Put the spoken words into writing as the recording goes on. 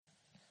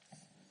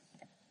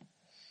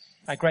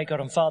Our great God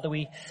and Father,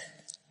 we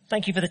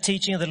thank you for the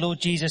teaching of the Lord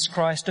Jesus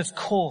Christ. Of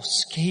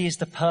course, he is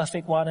the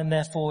perfect one, and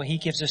therefore he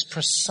gives us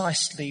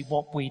precisely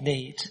what we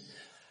need.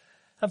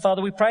 And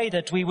Father, we pray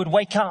that we would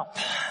wake up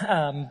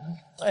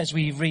as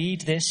we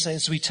read this,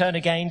 as we turn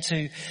again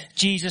to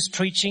Jesus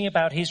preaching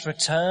about his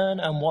return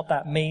and what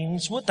that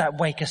means. Would that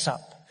wake us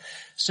up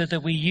so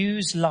that we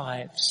use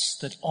lives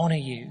that honor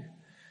you?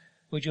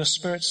 Would your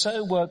Spirit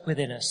so work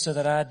within us so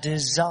that our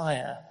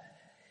desire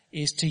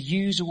is to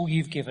use all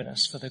you've given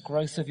us for the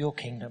growth of your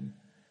kingdom,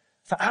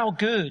 for our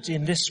good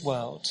in this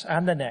world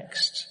and the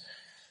next,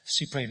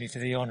 supremely for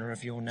the honor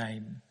of your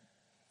name.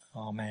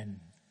 Amen.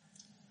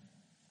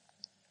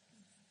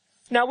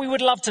 Now, we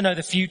would love to know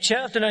the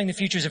future. Knowing the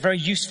future is a very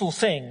useful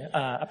thing,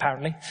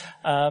 apparently.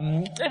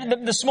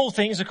 The small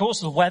things, of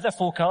course, the weather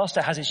forecast,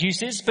 it has its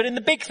uses, but in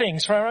the big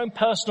things for our own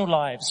personal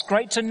lives,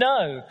 great to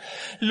know,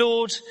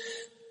 Lord,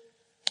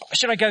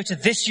 should I go to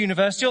this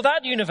university or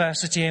that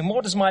university? And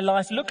what does my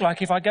life look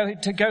like if I go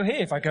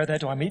here? If I go there,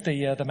 do I meet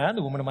the man,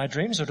 the woman of my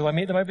dreams, or do I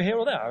meet them over here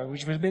or there?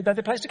 Which would be a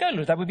better place to go,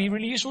 Lord? That would be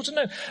really useful to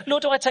know.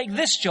 Lord, do I take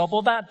this job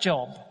or that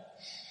job?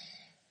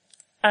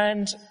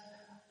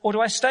 Or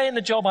do I stay in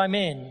the job I'm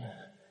in?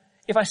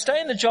 If I stay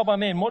in the job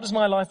I'm in, what does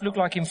my life look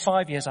like in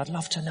 5 years? I'd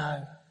love to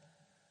know.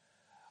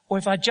 Or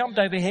if I jumped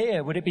over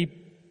here, would it be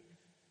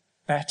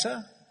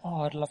better?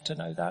 Oh, I'd love to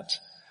know that.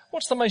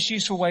 What's the most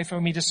useful way for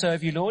me to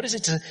serve you, Lord? Is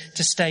it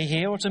to stay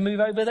here or to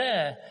move over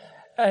there?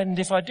 And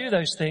if I do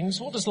those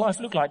things, what does life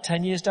look like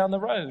 10 years down the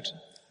road?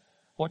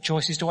 What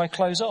choices do I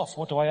close off?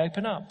 What do I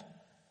open up?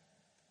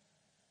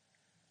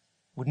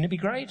 Wouldn't it be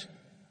great?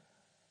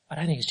 I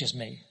don't think it's just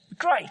me.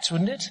 Great,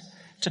 wouldn't it?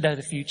 To know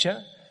the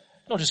future.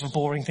 Not just for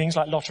boring things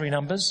like lottery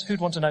numbers.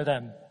 Who'd want to know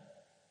them?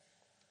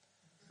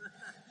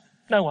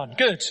 No one.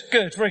 Good,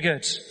 very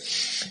good.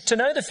 To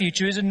know the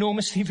future is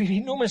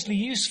enormously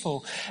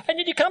useful. And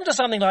yet you come to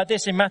something like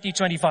this in Matthew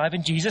 25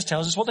 and Jesus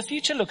tells us what the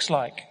future looks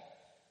like.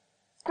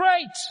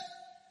 Great.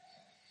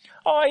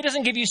 Oh, he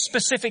doesn't give you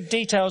specific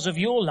details of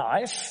your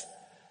life,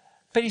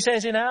 but he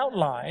says in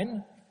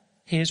outline,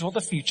 here's what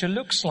the future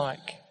looks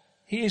like.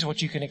 Here's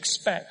what you can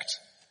expect.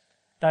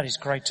 That is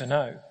great to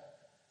know.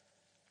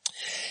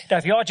 Now,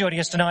 if you are joining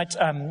us tonight,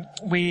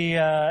 we, in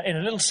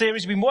a little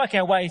series, we've been working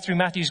our way through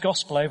Matthew's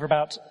Gospel over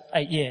about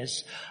 8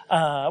 years,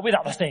 with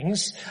other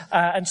things.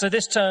 And so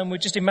this term, we're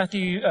just in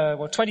Matthew,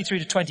 23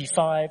 to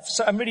 25.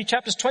 So, and really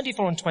chapters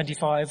 24 and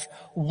 25,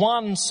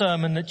 one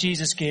sermon that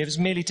Jesus gives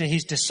merely to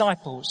his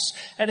disciples.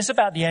 And it's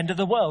about the end of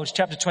the world.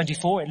 Chapter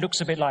 24, it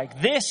looks a bit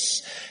like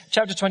this.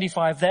 Chapter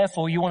 25,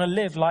 therefore, you want to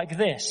live like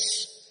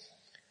this.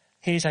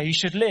 Here's how you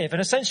should live.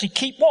 And essentially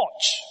keep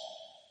watch.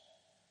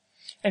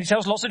 And he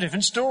tells lots of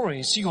different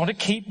stories. So you want to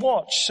keep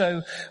watch.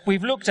 So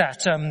we've looked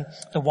at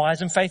the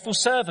wise and faithful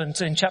servant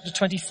in chapter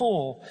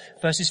 24,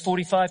 verses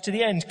 45 to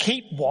the end.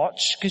 Keep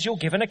watch because you'll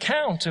give an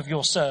account of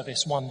your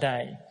service one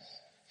day.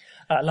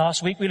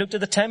 Last week we looked at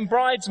the 10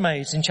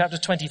 bridesmaids in chapter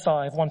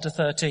 25, 1 to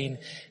 13.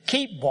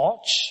 Keep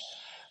watch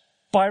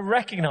by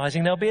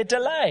recognizing there'll be a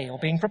delay or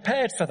being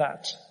prepared for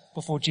that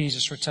before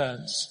Jesus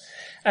returns.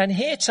 And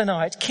here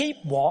tonight, keep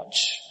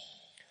watch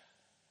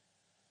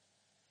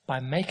by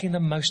making the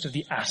most of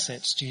the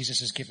assets Jesus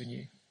has given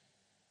you.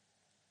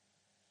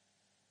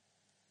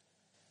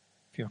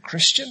 If you're a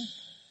Christian,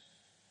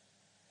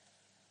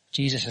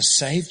 Jesus has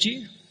saved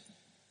you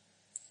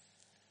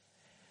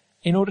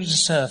in order to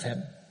serve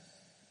him.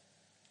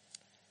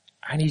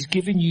 And he's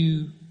given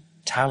you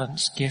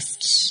talents,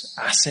 gifts,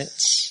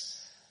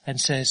 assets, and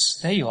says,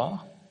 there you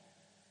are.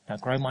 Now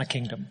grow my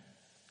kingdom.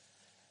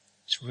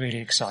 It's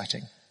really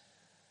exciting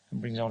and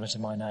brings honor to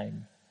my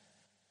name.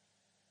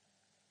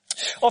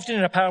 Often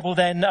in a parable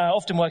then,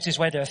 often works this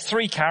way. There are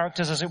 3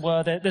 characters, as it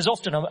were. There's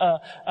often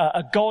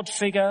a God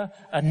figure,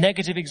 a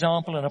negative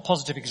example, and a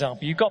positive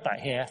example. You've got that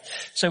here.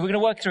 So we're going to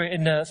work through it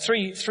in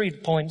three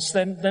points.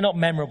 They're not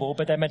memorable,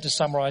 but they're meant to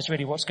summarize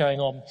really what's going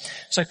on.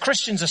 So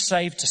Christians are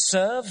saved to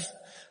serve,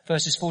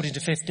 verses 14 to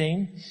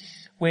 15.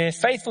 We're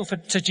faithful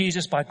to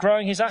Jesus by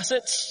growing his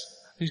assets.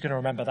 Who's going to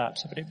remember that?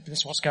 But this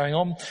is what's going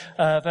on.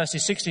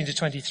 Verses 16 to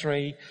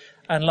 23.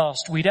 And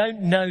last, we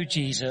don't know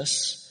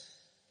Jesus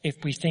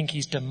if we think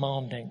he's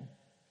demanding.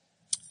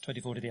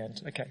 24 to the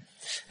end. Okay,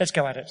 let's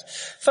go at it.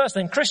 First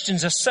then,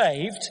 Christians are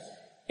saved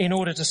in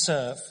order to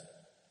serve.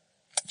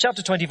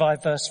 Chapter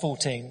 25, verse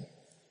 14.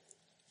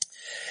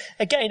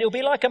 Again, it'll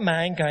be like a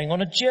man going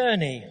on a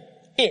journey.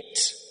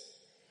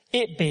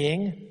 It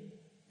being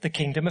the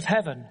kingdom of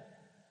heaven.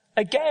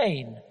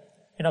 Again,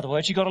 in other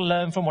words, you've got to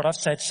learn from what I've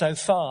said so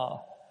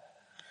far.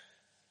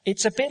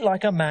 It's a bit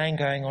like a man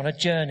going on a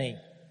journey.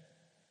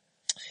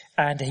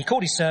 And he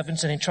called his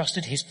servants and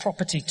entrusted his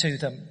property to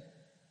them.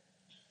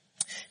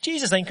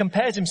 Jesus then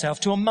compares himself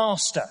to a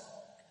master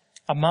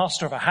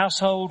of a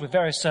household with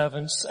various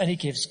servants, and he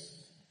gives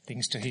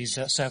things to his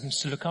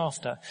servants to look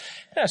after.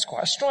 That's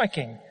quite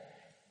striking.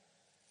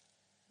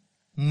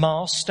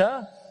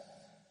 Master,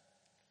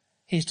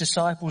 his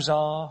disciples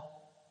are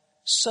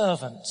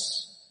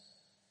servants.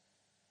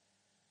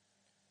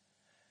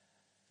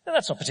 Now,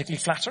 that's not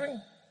particularly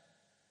flattering.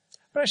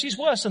 But actually it's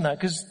worse than that,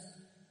 because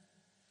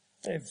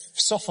They've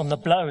softened the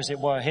blow, as it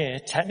were, here.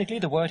 Technically,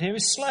 the word here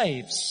is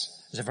slaves.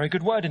 There's a very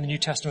good word in the New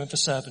Testament for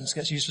servants. It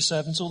gets used for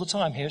servants all the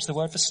time. Here it's the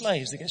word for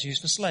slaves that gets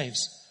used for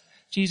slaves.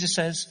 Jesus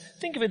says,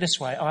 think of it this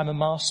way. I'm a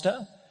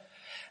master.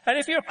 And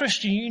if you're a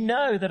Christian, you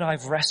know that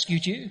I've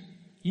rescued you.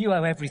 You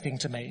owe everything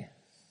to me.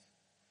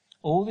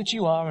 All that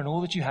you are and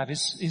all that you have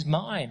is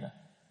mine.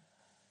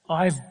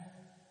 I've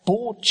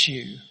bought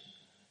you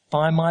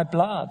by my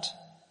blood.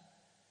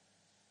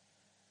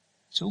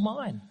 It's all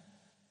mine.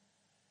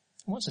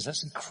 What says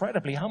that's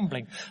incredibly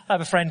humbling. I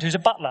have a friend who's a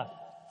butler.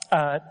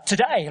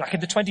 Today, like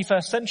in the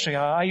 21st century,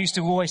 I used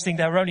to always think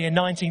they were only a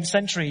 19th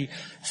century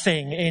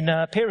thing in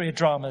period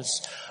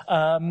dramas.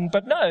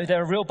 But no,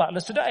 there are real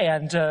butlers today,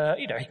 and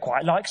he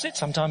quite likes it.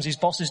 Sometimes his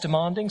boss is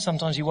demanding,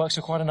 sometimes he works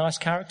for quite a nice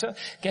character,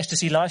 gets to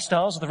see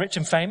lifestyles of the rich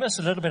and famous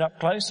a little bit up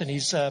close, and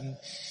he's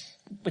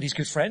with his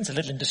good friends, a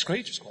little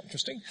indiscreet, which is quite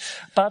interesting.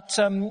 But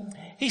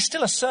he's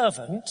still a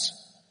servant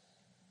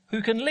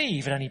who can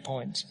leave at any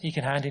point. He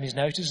can hand in his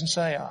notice and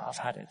say, I've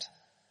had it.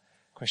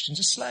 Christians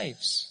are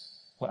slaves.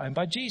 We're owned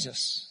by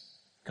Jesus.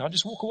 Can't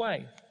just walk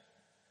away.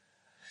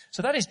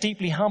 So that is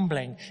deeply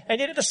humbling. And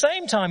yet at the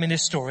same time in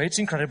this story, it's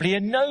incredibly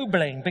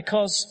ennobling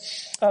because,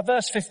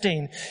 verse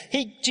 15,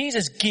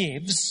 Jesus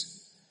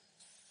gives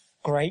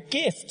great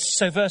gifts.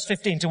 So verse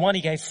 15, to one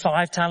he gave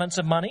 5 talents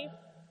of money,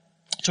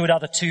 to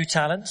another 2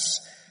 talents,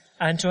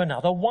 and to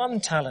another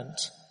 1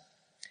 talent.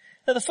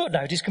 Now the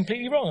footnote is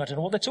completely wrong. I don't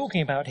know what they're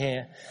talking about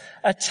here.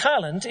 A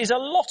talent is a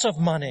lot of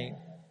money.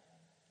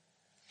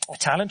 A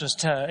talent was,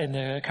 in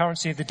the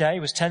currency of the day,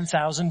 was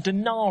 10,000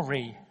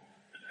 denarii.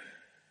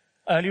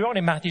 Earlier on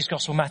in Matthew's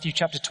Gospel, Matthew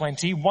chapter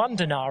 20, 1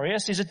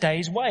 denarius is a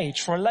day's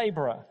wage for a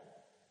labourer.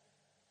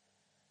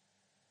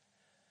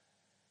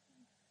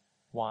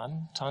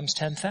 1 times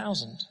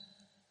 10,000.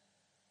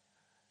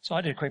 So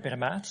I did a quick bit of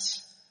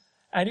maths.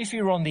 And if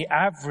you're on the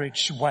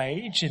average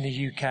wage in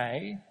the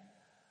UK,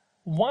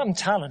 1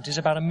 talent is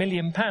about £1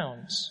 million.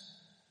 If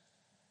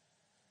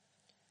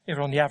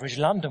you're on the average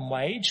London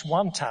wage,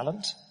 1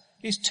 talent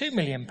is £2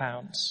 million.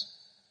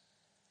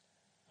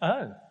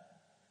 Oh.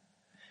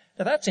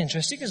 Now that's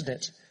interesting, isn't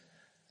it?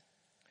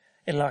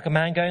 It's like a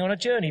man going on a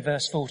journey,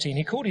 verse 14.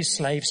 He called his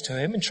slaves to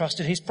him and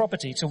trusted his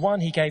property. To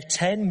one he gave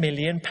 £10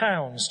 million,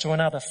 to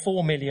another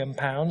 £4 million,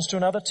 to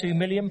another £2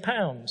 million.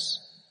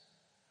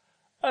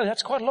 Oh,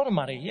 that's quite a lot of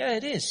money. Yeah,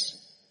 it is.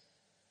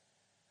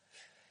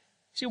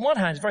 See, on one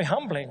hand, it's very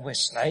humbling. We're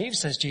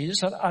slaves, says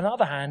Jesus. On the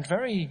other hand,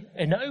 very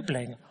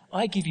ennobling.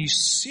 I give you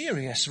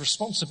serious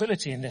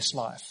responsibility in this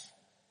life.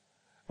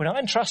 When I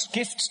entrust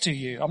gifts to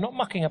you, I'm not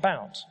mucking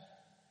about.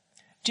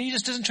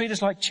 Jesus doesn't treat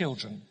us like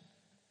children.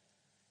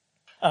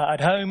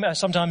 At home,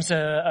 sometimes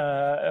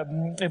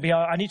it'll be,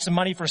 I need some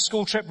money for a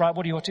school trip. Right,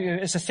 what do you want to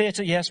do? It's a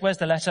theatre. Yes, where's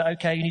the letter?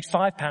 Okay, you need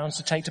 £5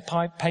 to take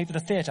to pay for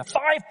the theatre.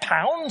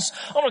 £5?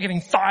 I'm not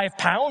giving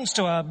 £5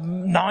 to a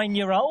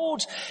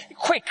 9-year-old.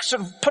 Quick,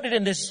 sort of put it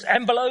in this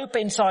envelope,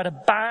 inside a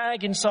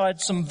bag,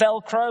 inside some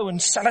Velcro, and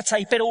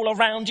sellotape it all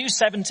around you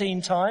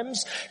 17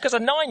 times. Because a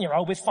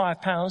 9-year-old with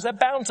 £5, they're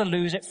bound to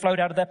lose it, float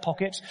out of their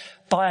pocket,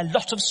 buy a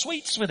lot of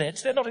sweets with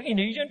it. They're not,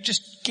 you don't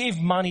just give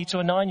money to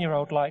a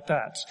 9-year-old like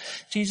that.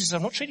 Jesus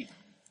says,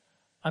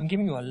 I'm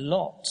giving you a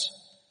lot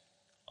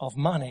of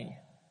money.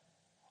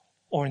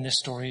 Or in this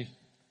story,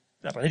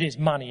 well, it is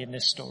money in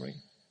this story.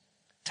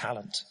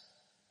 Talent.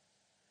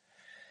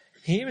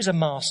 Here is a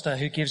master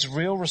who gives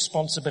real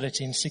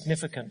responsibility and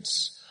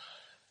significance.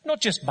 Not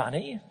just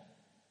money.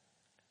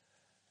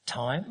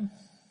 Time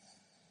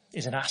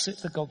is an asset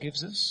that God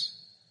gives us.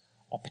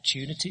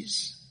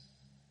 Opportunities.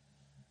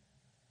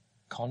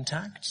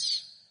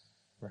 Contacts.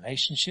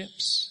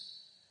 Relationships.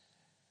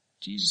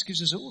 Jesus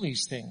gives us all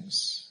these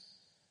things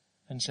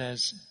and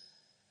says,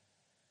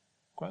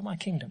 grow my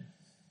kingdom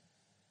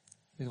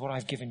with what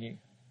I've given you.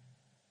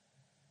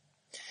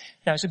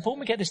 Now, it's important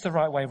we get this the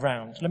right way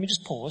round. Let me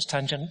just pause,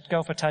 go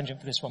off a tangent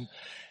for this one.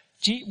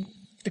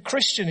 The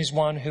Christian is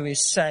one who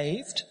is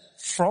saved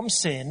from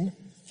sin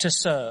to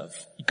serve.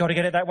 You've got to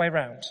get it that way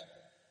round.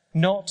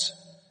 Not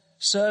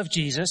serve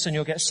Jesus and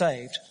you'll get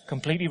saved.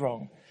 Completely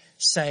wrong.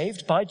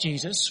 Saved by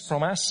Jesus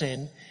from our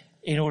sin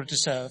in order to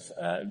serve.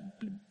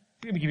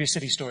 Let me give you a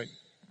silly story.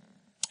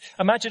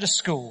 Imagine a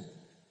school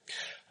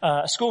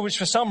which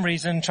for some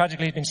reason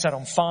tragically has been set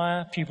on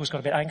fire. Pupils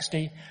got a bit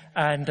angsty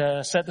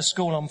and set the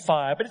school on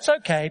fire. But it's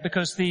okay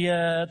because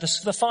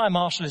the fire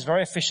marshal is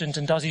very efficient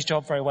and does his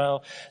job very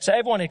well. So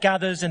everyone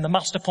gathers in the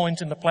muster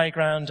point in the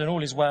playground and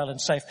all is well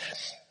and safe.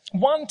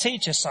 One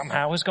teacher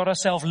somehow has got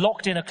herself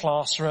locked in a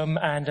classroom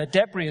and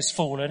debris has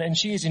fallen and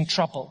she is in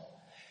trouble.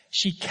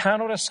 She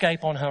cannot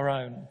escape on her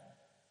own.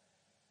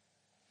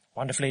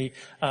 Wonderfully,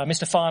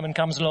 Mr. Fireman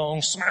comes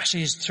along,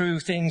 smashes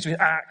through things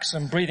with axe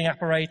and breathing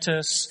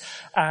apparatus,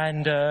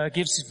 and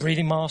gives his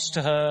breathing mask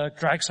to her,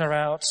 drags her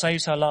out,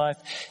 saves her life.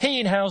 He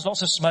inhales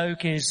lots of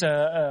smoke, is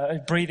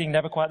breathing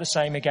never quite the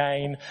same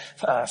again,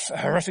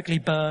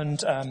 horrifically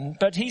burned,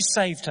 but he's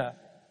saved her.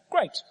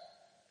 Great.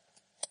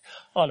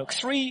 Oh, look,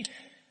 three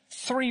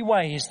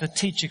ways the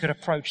teacher could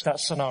approach that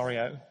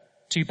scenario.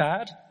 2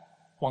 bad,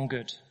 1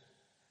 good.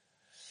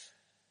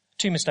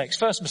 2 mistakes.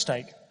 First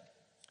mistake.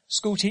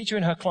 School teacher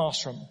in her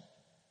classroom.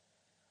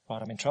 Right,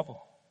 I'm in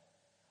trouble.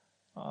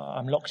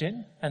 I'm locked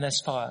in and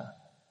there's fire.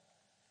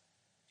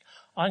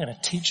 I'm going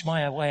to teach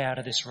my way out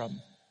of this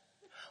room.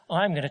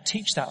 I'm going to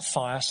teach that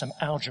fire some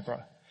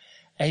algebra.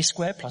 A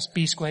squared plus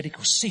B squared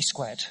equals C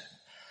squared.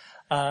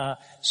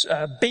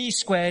 B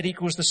squared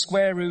equals the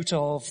square root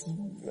of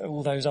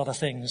all those other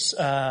things.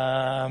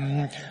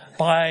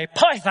 By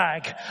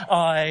Pythag,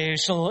 I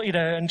shall,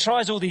 and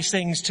tries all these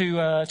things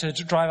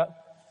to drive up.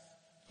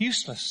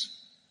 Useless.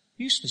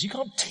 You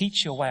can't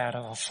teach your way out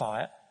of a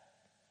fire.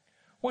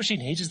 What she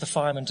needs is the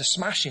fireman to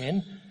smash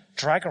in,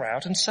 drag her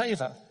out and save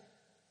her.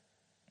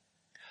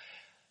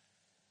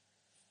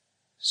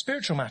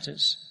 Spiritual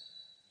matters.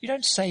 You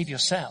don't save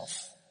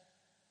yourself.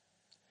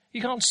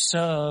 You can't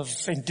serve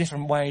in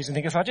different ways and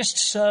think, if I just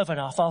serve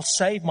enough, I'll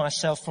save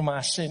myself from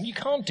my sin. You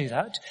can't do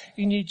that.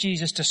 You need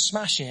Jesus to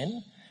smash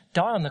in,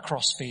 die on the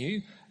cross for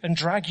you, and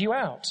drag you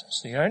out.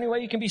 It's the only way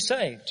you can be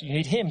saved. You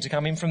need him to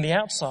come in from the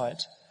outside.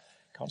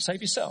 You can't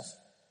save yourself.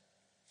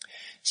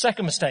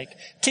 Second mistake.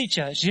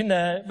 Teacher, she's in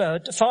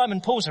there,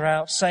 fireman pulls her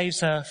out,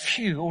 saves her,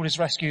 phew, all is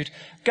rescued,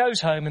 goes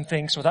home and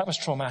thinks, well, that was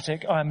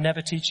traumatic. I'm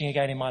never teaching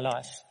again in my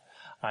life.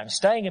 I'm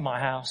staying in my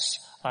house,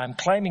 I'm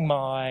claiming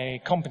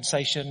my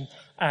compensation,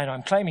 and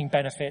I'm claiming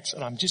benefits,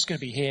 and I'm just going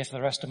to be here for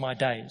the rest of my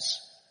days.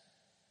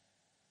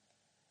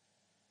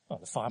 Well,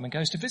 the fireman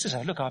goes to visit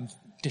her. Look, I'm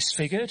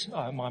disfigured,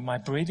 my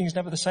breathing's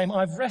never the same,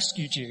 I've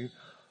rescued you.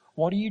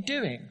 What are you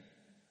doing?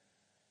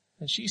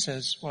 And she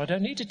says, well, I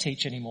don't need to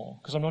teach anymore,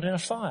 because I'm not in a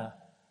fire.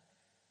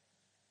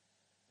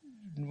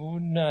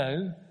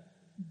 No,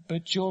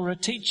 but you're a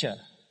teacher.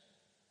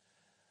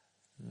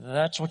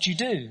 That's what you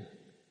do.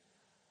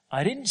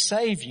 I didn't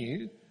save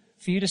you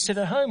for you to sit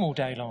at home all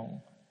day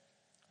long.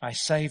 I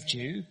saved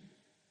you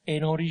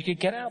in order you could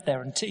get out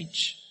there and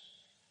teach.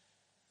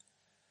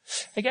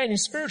 Again, in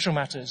spiritual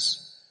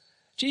matters,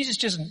 Jesus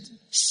doesn't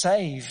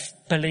save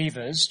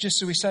believers just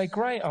so we say,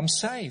 great, I'm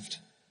saved.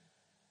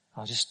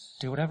 I'll just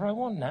do whatever I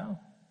want now.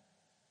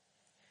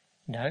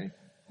 No,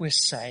 we're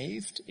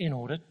saved in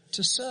order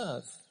to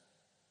serve.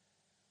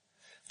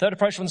 Third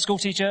approach from the school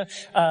teacher,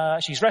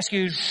 she's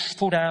rescued,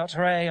 pulled out,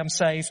 hooray, I'm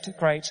saved,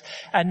 great.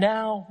 And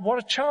now,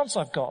 what a chance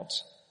I've got.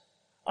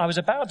 I was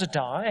about to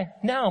die,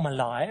 now I'm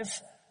alive,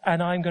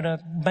 and I'm going to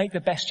make the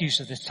best use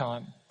of this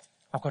time.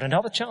 I've got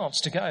another chance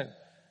to go,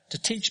 to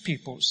teach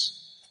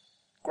pupils.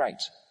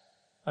 Great.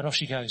 And off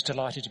she goes,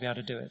 delighted to be able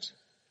to do it.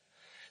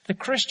 The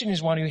Christian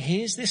is one who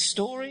hears this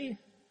story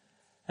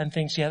and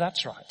thinks, yeah,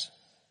 that's right.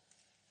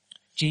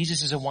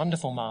 Jesus is a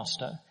wonderful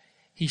master.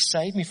 He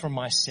saved me from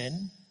my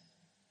sin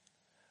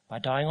by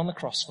dying on the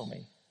cross for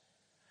me.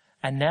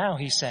 And now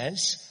he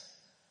says,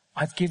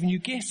 I've given you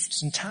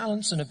gifts and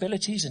talents and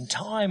abilities and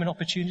time and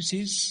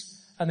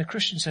opportunities. And the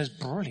Christian says,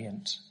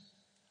 brilliant.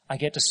 I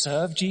get to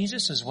serve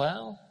Jesus as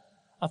well.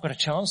 I've got a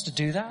chance to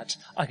do that.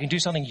 I can do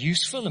something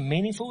useful and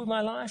meaningful with my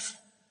life.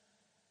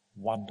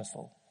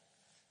 Wonderful.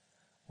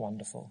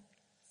 Wonderful.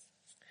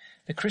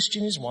 The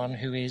Christian is one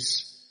who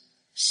is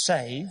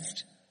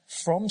saved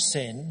from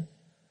sin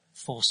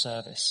for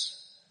service.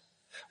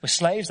 We're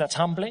slaves, that's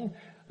humbling.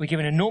 We're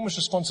given enormous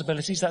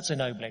responsibilities, that's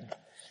ennobling.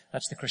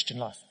 That's the Christian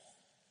life.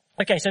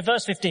 Okay, so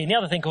verse 15, the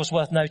other thing, of course,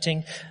 worth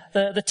noting,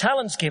 the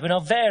talents given are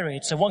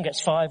varied. So one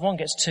gets 5, one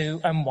gets 2,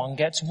 and one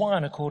gets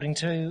 1 according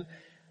to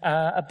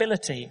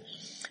ability.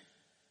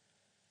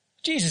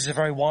 Jesus is a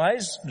very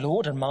wise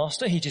Lord and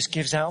Master. He just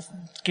gives out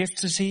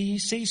gifts as he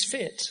sees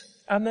fit.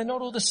 And they're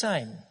not all the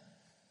same.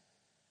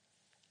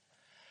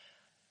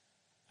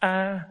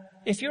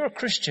 If you're a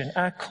Christian,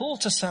 our call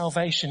to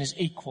salvation is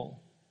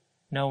equal.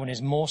 No one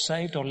is more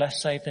saved or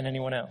less saved than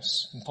anyone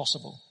else.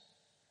 Impossible.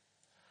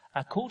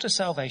 Our call to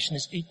salvation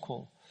is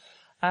equal.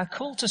 Our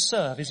call to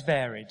serve is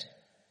varied.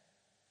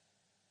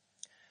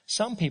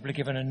 Some people are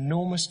given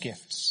enormous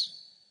gifts.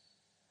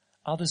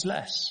 Others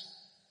less.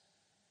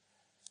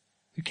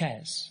 Who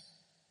cares?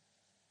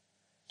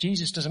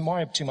 Jesus doesn't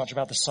worry too much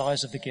about the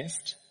size of the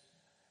gift.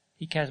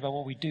 He cares about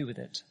what we do with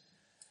it,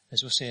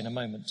 as we'll see in a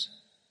moment.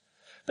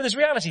 But there's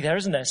reality there,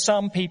 isn't there?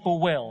 Some people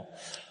will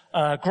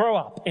grow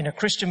up in a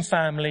Christian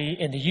family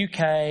in the UK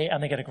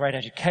and they get a great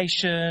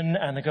education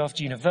and they go off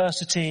to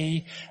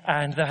university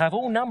and they have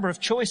all number of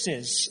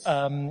choices,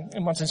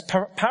 in one sense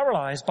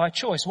paralyzed by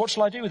choice. What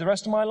shall I do with the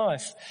rest of my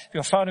life? If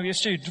you're a fan of your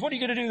students, what are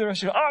you going to do with the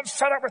rest of your life? I'm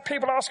fed up with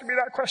people asking me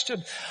that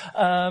question.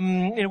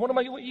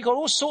 You've got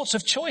all sorts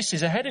of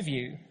choices ahead of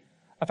you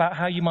about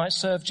how you might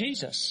serve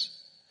Jesus.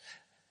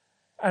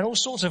 And all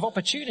sorts of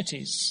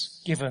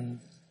opportunities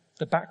given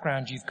the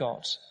background you've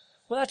got.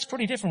 Well, that's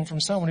pretty different from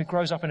someone who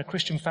grows up in a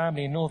Christian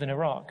family in northern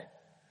Iraq,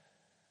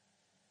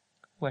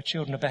 where IS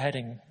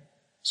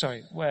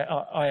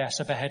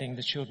are beheading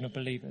the children of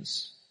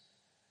believers.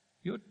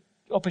 Your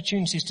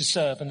opportunities to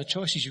serve and the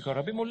choices you've got are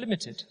a bit more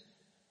limited.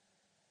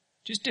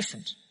 Just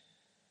different.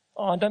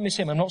 Oh, and don't miss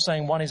him. I'm not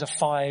saying one is a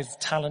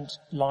 5-talent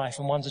life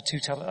and one's a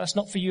 2-talent. That's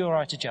not for you or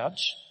I to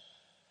judge.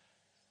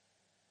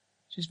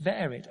 Just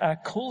varied. Our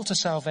call to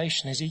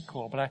salvation is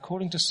equal, but our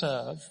calling to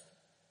serve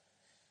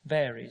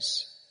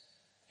varies,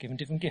 given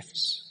different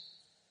gifts.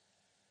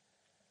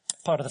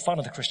 Part of the fun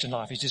of the Christian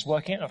life is just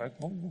working out,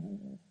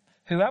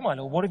 who am I,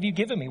 Lord? What have you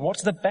given me?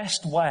 What's the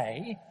best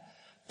way,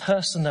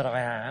 person that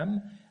I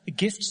am, the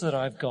gifts that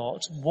I've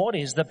got, what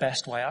is the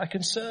best way I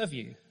can serve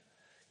you?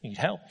 You need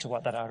help to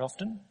work that out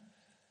often.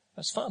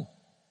 That's fun.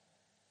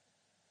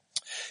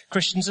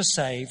 Christians are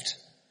saved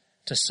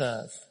to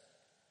serve.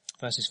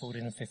 Verses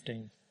 14 and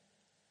 15.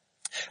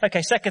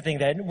 Okay, second thing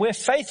then, we're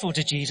faithful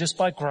to Jesus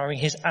by growing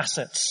his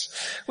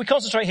assets. We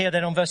concentrate here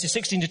then on verses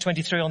 16 to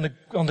 23 on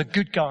the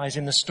good guys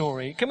in the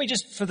story. Can we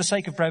just, for the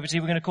sake of brevity,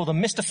 we're going to call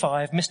them Mr.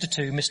 5, Mr.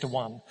 2, Mr.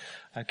 1.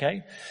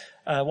 Okay?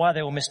 Why are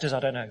they all Misters?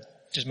 I don't know.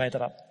 Just made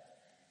that up.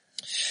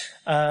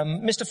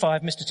 Mr.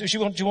 5, Mr. 2.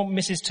 Do you want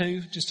Mrs.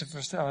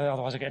 2?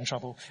 Otherwise I get in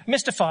trouble.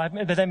 Mr. 5,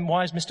 but then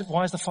why is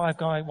the 5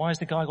 guy, why has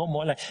the guy got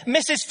more?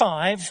 Mrs.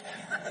 5,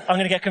 I'm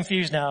going to get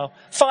confused now.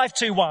 5,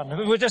 2, 1.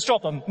 We'll just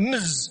drop them.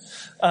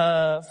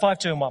 5,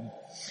 2 and 1.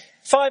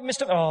 5,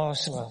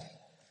 well,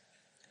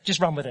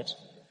 just run with it.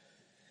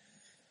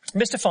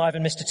 Mr. 5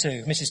 and Mr.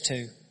 2, Mrs.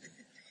 2.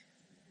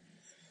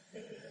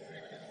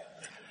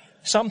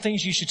 Some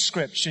things you should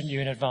script, shouldn't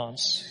you, in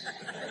advance?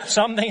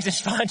 Some things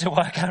it's fine to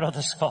work out on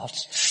the spot.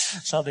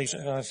 Some things,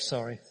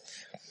 sorry.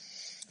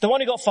 The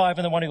one who got 5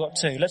 and the one who got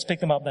 2. Let's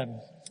pick them up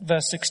then.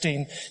 Verse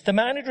 16. The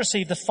man who'd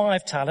received the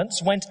 5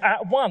 talents went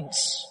at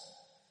once.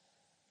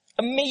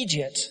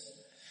 Immediate.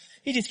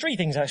 He did 3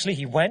 things actually.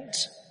 He went.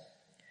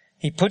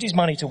 He put his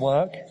money to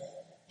work.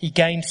 He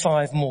gained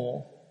 5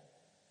 more.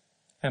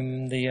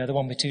 And the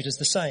one with 2 does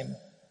the same.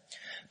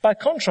 By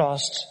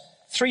contrast,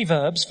 3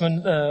 verbs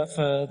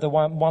for the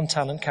one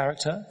talent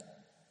character.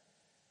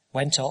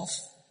 Went off,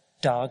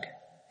 dug,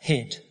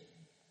 hid.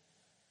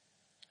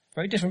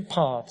 Very different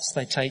paths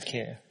they take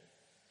here.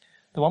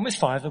 The one with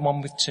 5, the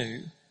one with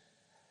 2,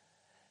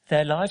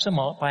 their lives are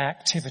marked by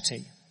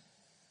activity.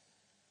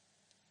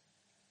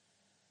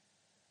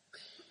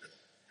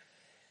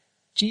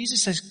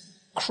 Jesus says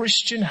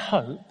Christian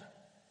hope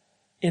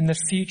in the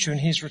future and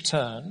his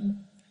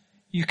return,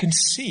 you can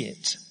see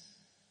it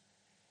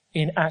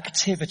in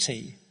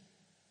activity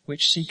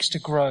which seeks to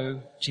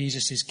grow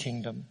Jesus'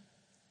 kingdom.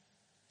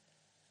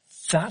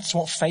 That's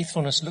what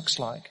faithfulness looks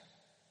like.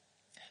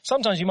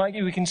 Sometimes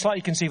we can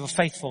slightly conceive of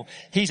faithful.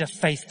 He's a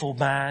faithful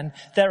man.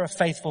 They're a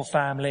faithful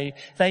family.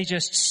 They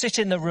just sit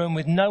in the room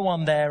with no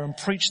one there and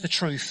preach the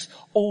truth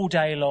all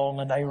day long,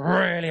 and they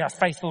really are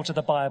faithful to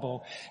the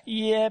Bible.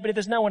 Yeah, but if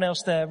there's no one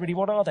else there, really,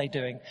 what are they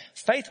doing?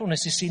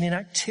 Faithfulness is seen in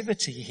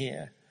activity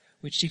here,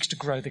 which seeks to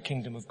grow the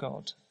kingdom of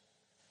God.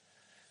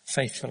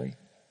 Faithfully.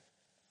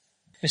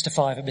 Mr.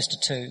 5 and Mr.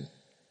 2.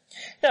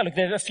 Now look,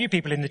 there are a few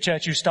people in the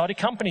church who started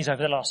companies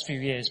over the last few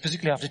years,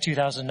 particularly after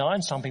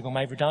 2009. Some people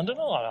made redundant.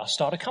 I'll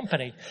start a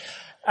company.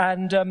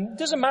 And it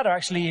doesn't matter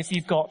actually if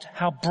you've got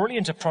how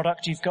brilliant a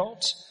product you've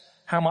got,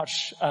 how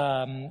much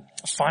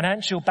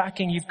financial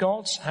backing you've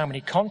got, how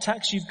many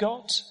contacts you've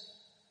got.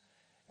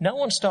 No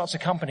one starts a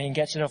company and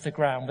gets it off the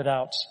ground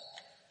without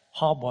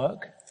hard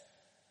work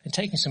and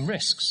taking some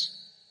risks.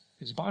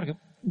 It's hard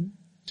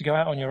to go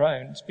out on your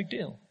own. It's a big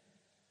deal.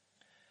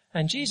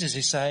 And Jesus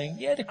is saying,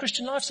 yeah, the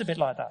Christian life's a bit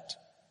like that.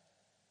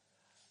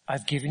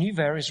 I've given you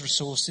various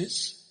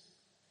resources.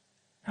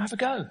 Now have a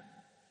go.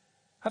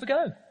 Have a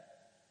go.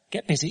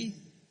 Get busy.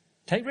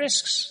 Take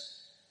risks.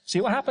 See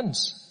what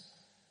happens.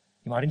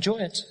 You might enjoy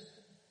it.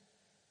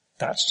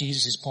 That's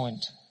Jesus'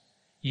 point.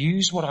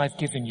 Use what I've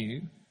given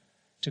you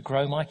to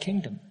grow my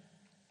kingdom.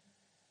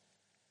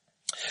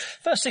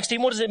 Verse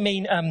 16, what does it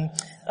mean?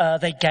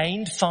 They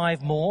gained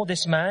 5 more.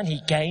 This man,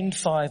 he gained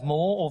 5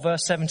 more. Or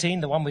verse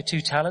 17, the one with 2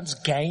 talents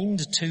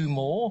gained 2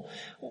 more.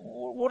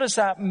 What does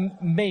that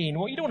mean?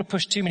 Well, you don't want to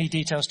push too many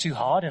details too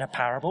hard in a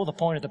parable. The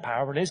point of the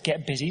parable is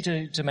get busy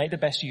to make the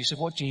best use of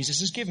what Jesus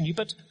has given you.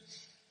 But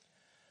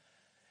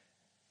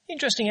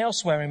interesting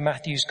elsewhere in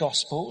Matthew's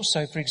gospel.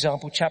 So for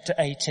example, chapter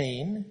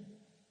 18,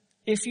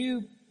 if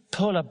you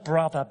pull a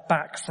brother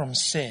back from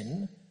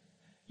sin,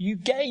 you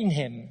gain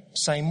him.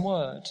 Same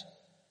word.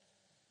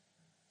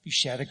 You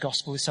share the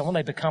gospel with someone,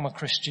 they become a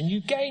Christian,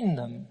 you gain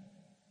them.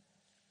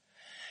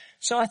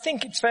 So I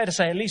think it's fair to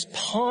say at least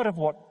part of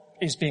what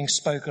is being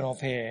spoken of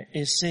here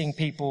is seeing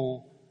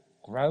people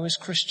grow as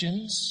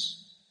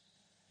Christians.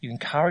 You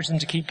encourage them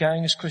to keep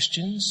going as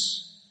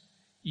Christians.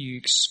 You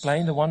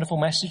explain the wonderful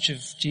message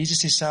of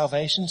Jesus'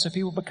 salvation so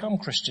people become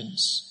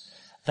Christians.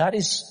 That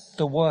is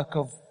the work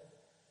of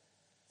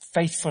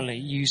faithfully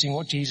using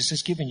what Jesus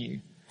has given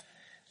you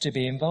to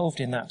be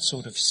involved in that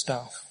sort of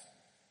stuff.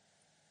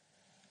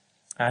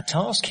 Our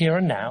task here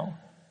and now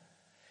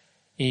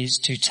is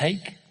to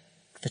take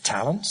the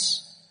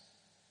talents,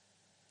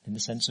 in the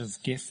sense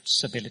of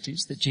gifts,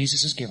 abilities that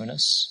Jesus has given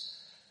us,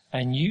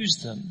 and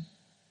use them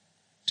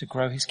to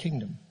grow his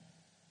kingdom.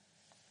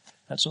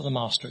 That's what the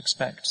master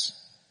expects.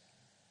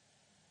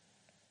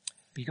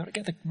 But you've got to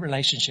get the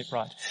relationship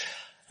right.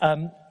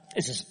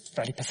 It's a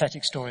fairly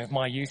pathetic story of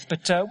my youth,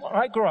 but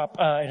I grew up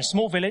in a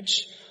small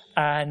village,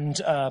 And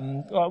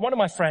one of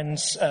my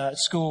friends at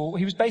school,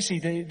 he was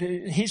basically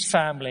his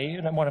family,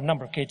 one of a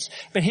number of kids,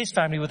 but his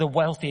family were the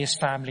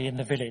wealthiest family in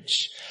the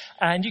village.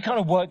 And you kind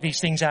of work these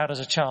things out as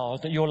a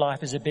child, that your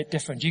life is a bit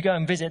different. You go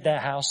and visit their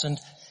house and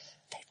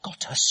they've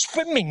got a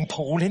swimming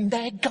pool in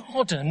their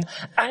garden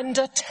and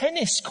a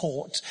tennis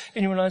court.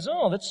 And you realize,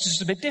 oh, that's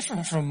just a bit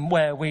different from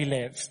where we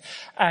live.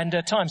 And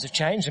times have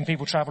changed and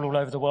people travel all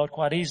over the world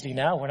quite easily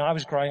now. When I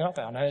was growing up,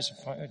 I know it's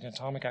a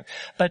time ago.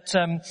 But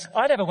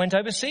I never went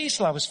overseas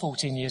till I was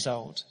 14 years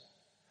old.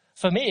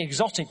 For me,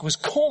 exotic was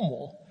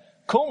Cornwall.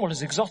 Cornwall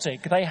is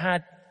exotic. They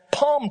had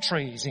palm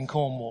trees in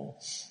Cornwall.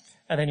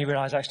 And then you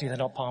realize actually they're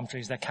not palm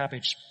trees, they're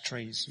cabbage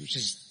trees, which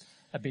is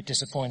a bit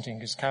disappointing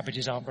because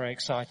cabbages aren't very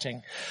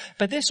exciting.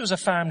 But this was a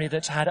family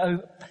that had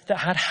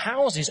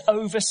houses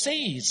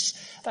overseas.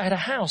 They had a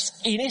house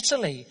in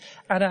Italy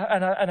and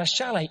a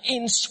chalet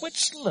in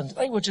Switzerland.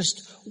 They were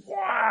just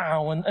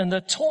wow. And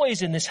the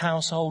toys in this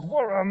household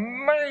were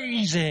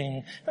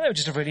amazing. And they were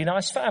just a really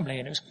nice family.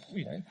 And it was,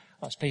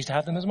 I was pleased to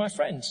have them as my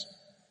friends.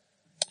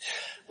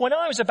 When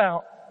I was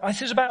about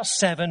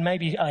 7,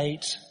 maybe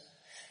 8,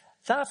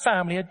 that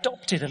family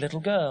adopted a little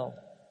girl,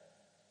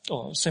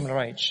 or similar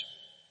age.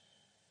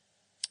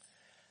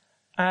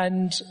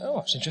 And,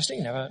 it's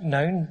interesting, never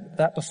known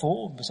that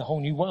before. It was a whole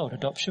new world,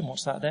 adoption.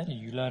 What's that then?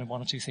 You learn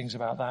 1 or 2 things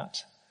about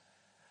that.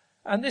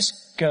 And this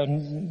girl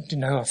didn't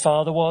know who her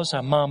father was.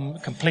 Her mum,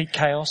 complete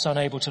chaos,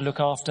 unable to look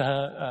after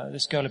her.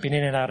 This girl had been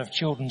in and out of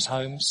children's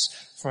homes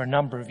for a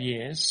number of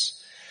years.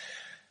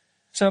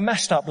 So a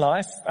messed up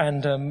life,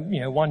 and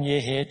 1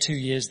 year here, 2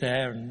 years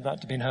there, and that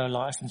had been her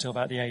life until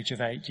about the age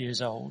of 8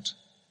 years old.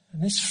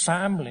 And this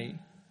family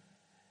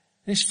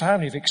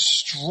of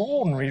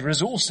extraordinary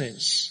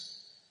resources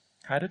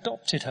had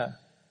adopted her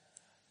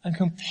and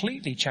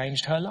completely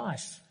changed her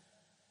life.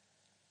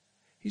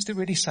 Here's the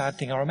really sad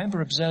thing. I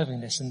remember observing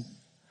this and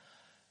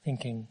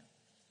thinking,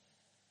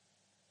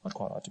 I'd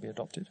quite like to be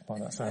adopted by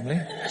that family.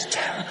 It's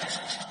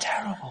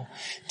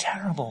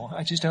terrible.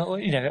 I just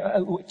don't,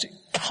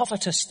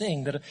 covetous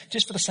thing that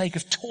just for the sake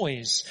of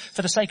toys,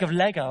 for the sake of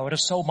Lego, I would have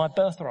sold my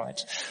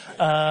birthright.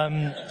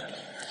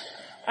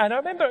 And I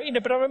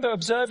remember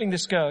observing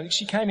this girl.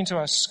 She came into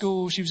our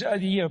school. She was a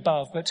year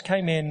above, but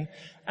came in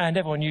and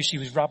everyone knew she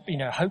was,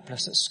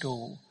 hopeless at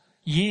school.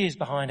 Years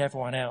behind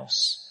everyone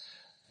else.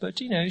 But,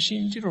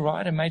 she did all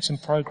right and made some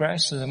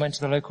progress and then went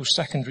to the local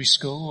secondary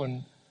school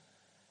and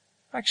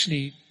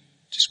actually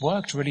just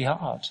worked really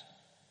hard.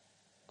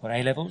 Got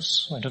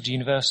A-levels, went off to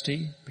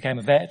university, became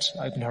a vet,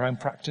 opened her own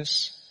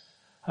practice.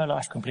 Her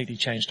life completely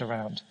changed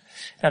around.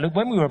 Now look,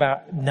 when we were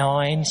about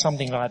 9,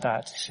 something like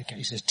that,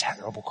 it's a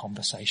terrible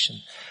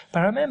conversation. But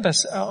I remember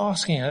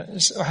asking her,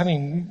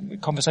 having a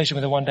conversation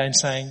with her one day and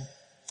saying,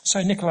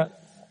 so Nicola,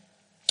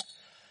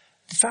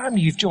 the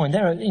family you've joined,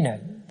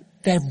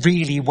 they're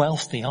really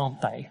wealthy,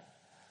 aren't they?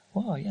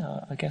 Well,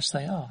 yeah, I guess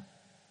they are.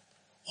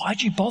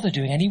 Why'd you bother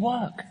doing any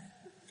work?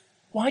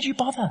 Why'd you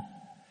bother?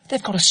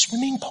 They've got a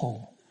swimming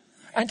pool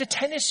and a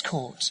tennis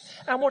court.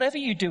 And whatever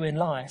you do in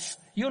life,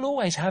 you'll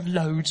always have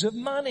loads of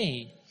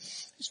money.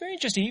 It's very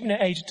interesting. Even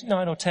at age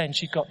 9 or 10,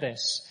 she got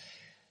this.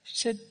 She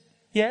said,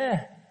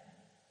 yeah,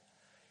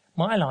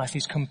 my life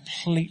is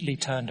completely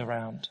turned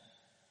around.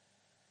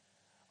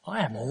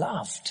 I am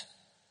loved.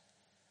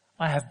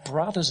 I have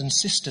brothers and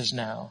sisters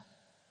now.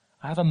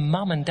 I have a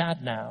mum and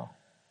dad now.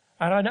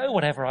 And I know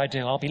whatever I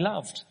do, I'll be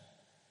loved.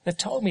 They've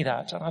told me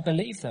that and I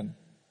believe them.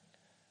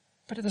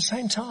 But at the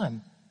same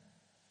time,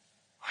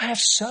 I have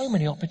so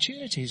many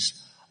opportunities.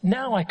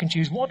 Now I can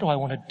choose, what do I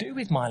want to do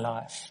with my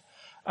life?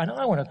 And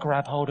I want to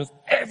grab hold of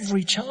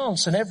every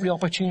chance and every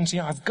opportunity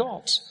I've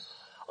got.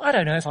 I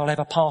don't know if I'll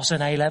ever pass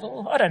an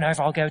A-level. I don't know if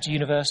I'll go to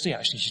university.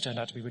 Actually, she turned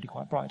out to be really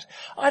quite bright.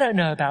 I don't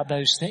know about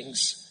those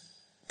things.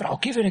 But I'll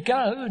give it a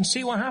go and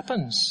see what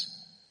happens.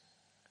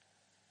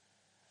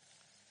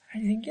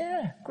 And you think,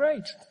 yeah,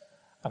 great.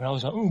 I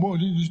was like, why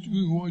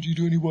do you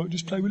do any work?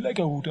 Just play with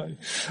Lego all day.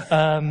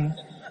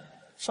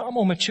 Far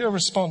more mature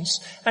response.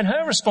 And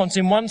her response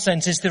in one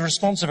sense is the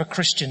response of a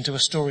Christian to a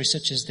story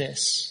such as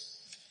this.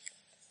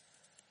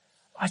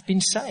 I've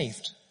been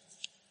saved.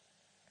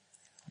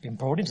 I've been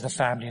brought into the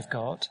family of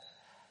God.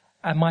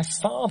 And my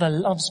Father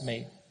loves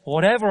me.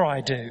 Whatever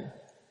I do,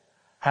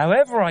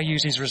 however I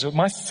use his resource,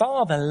 my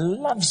Father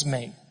loves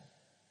me.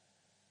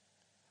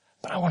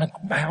 But I want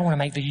to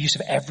make the use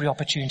of every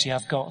opportunity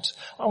I've got.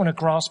 I want to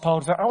grasp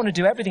hold of it. I want to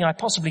do everything I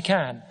possibly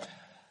can.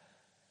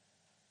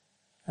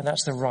 And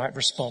that's the right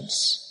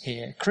response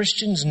here.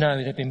 Christians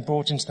know they've been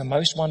brought into the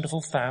most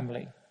wonderful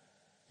family,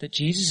 that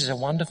Jesus is a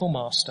wonderful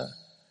master.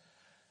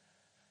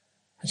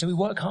 And so we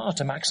work hard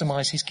to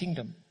maximize his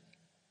kingdom.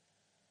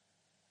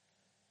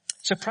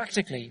 So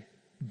practically,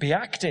 be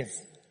active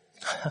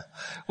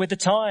with the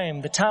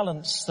time, the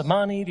talents, the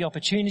money, the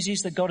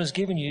opportunities that God has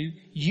given you.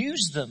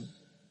 Use them.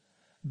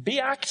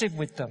 Be active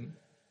with them.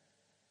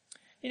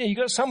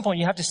 At some point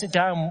you have to sit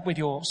down with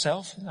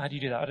yourself. How do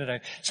you do that? I don't know.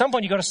 At some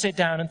point you've got to sit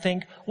down and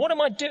think, what am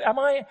I doing?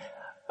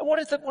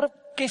 What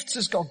gifts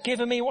has God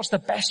given me? What's the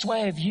best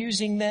way of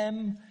using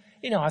them?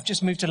 I've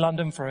just moved to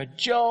London for a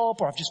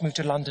job, or I've just moved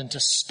to London to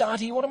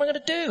study. What am I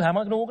going to do? How am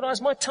I going to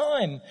organise my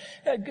time?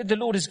 The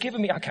Lord has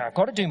given me, okay, I've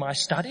got to do my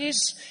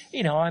studies.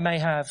 I may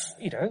have,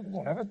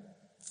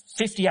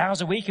 50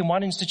 hours a week in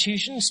one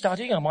institution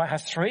studying. I might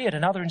have 3 at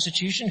another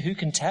institution. Who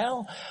can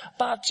tell?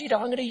 But, I'm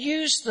going to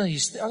use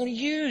these. I'm going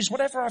to use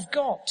whatever I've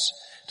got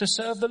to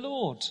serve the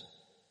Lord.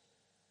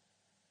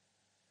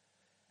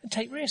 And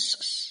take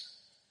risks.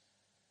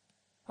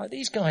 Like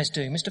these guys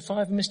do, Mr.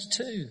 5 and Mr.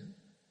 2.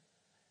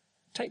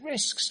 Take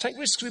risks. Take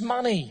risks with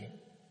money.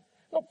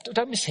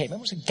 Don't miss him. It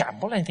wasn't a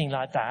gamble, anything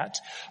like that.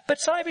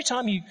 But so every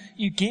time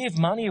you give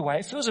money away,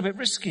 it feels a bit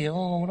risky.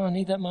 Oh, will I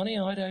need that money?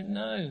 I don't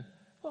know.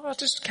 Well, I'll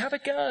just have a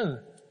go.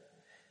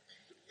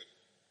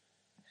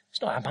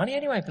 It's not our money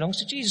anyway. It belongs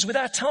to Jesus. With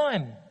our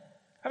time.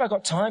 Have I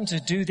got time to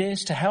do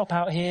this, to help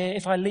out here?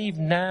 If I leave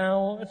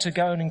now to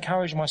go and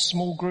encourage my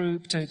small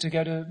group to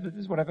go to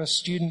whatever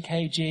student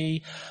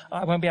KG,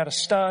 I won't be able to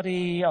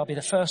study. I'll be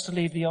the first to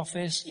leave the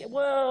office. Yeah,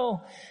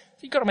 well,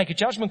 you've got to make a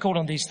judgment call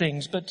on these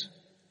things, but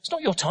it's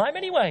not your time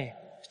anyway.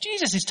 It's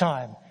Jesus'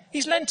 time.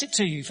 He's lent it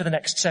to you for the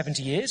next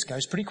 70 years.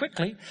 Goes pretty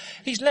quickly.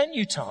 He's lent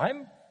you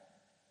time.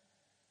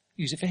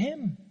 Use it for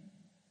him.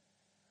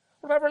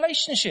 What about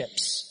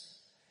relationships?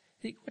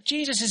 What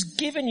Jesus has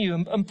given you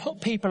and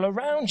put people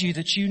around you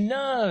that you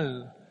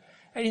know.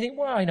 And you think,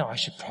 well, I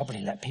should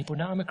probably let people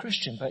know I'm a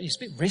Christian, but it's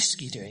a bit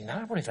risky doing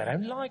that. What if they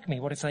don't like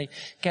me? What if they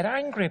get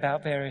angry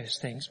about various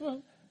things?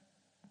 Well,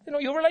 they're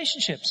not your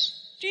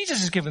relationships. Jesus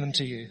has given them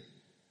to you.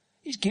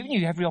 He's given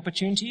you every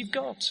opportunity you've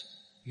got.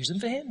 Use them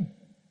for him.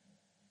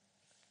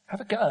 Have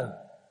a go.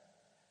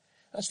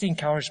 That's the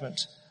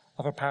encouragement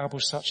of a parable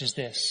such as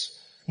this.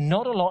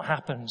 Not a lot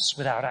happens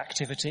without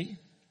activity.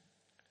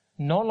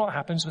 Not a lot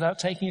happens without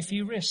taking a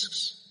few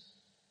risks.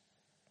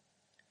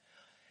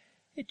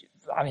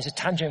 It's a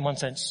tangent in one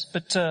sense,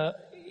 but, a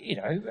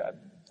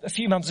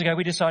few months ago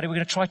we decided we're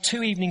going to try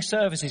 2 evening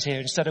services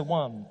here instead of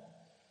 1.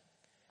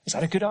 Is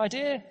that a good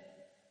idea?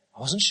 I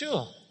wasn't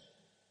sure.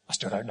 I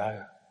still don't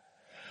know.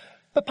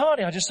 But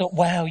partly I just thought,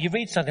 well, you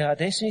read something like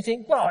this and you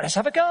think, well, let's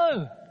have a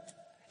go.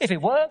 If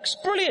it works,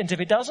 brilliant.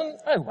 If it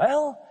doesn't, oh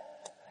well.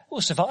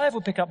 We'll survive,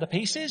 we'll pick up the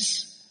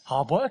pieces.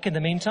 Hard work in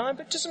the meantime,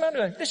 but it doesn't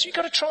matter. Listen, you've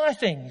got to try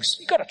things.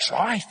 You've got to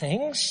try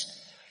things.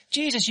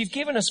 Jesus, you've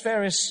given us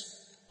various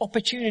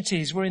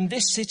opportunities. We're in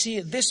this city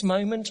at this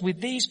moment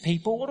with these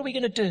people. What are we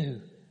going to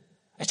do?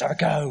 Let's have a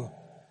go.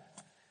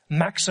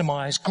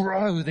 Maximize,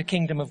 grow the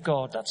kingdom of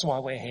God. That's why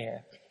we're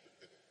here.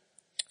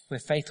 We're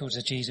faithful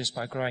to Jesus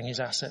by growing his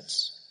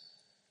assets.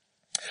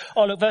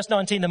 Oh, look, verse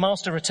 19, the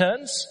master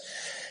returns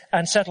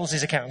and settles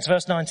his accounts.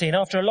 Verse 19,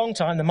 after a long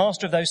time, the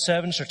master of those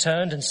servants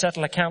returned and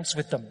settled accounts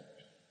with them.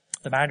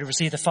 The man who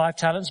received the 5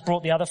 talents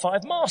brought the other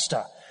 5.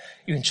 Master,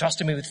 you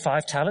entrusted me with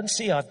 5 talents.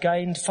 See, I've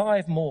gained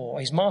 5 more.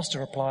 His master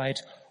replied,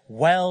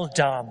 well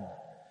done,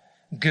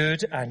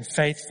 good and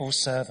faithful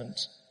servant.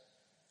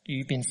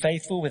 You've been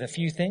faithful with a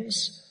few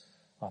things.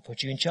 I'll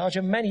put you in charge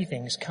of many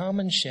things. Come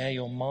and share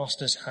your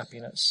master's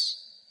happiness.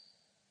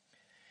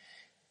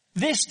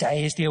 This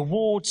day is the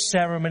awards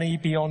ceremony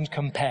beyond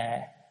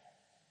compare.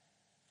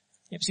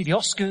 You ever see the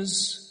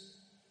Oscars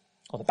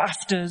or the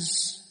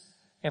BAFTAs?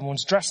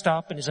 Everyone's dressed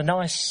up and it's a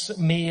nice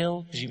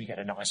meal. Presumably you get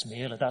a nice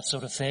meal at that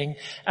sort of thing.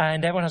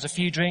 And everyone has a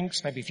few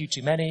drinks, maybe a few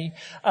too many.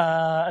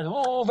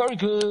 Oh, very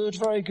good,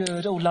 very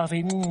good. Oh,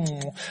 lovely.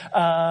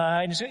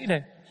 And so,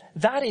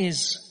 that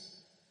is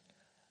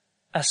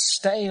a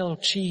stale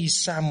cheese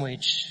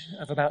sandwich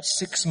of about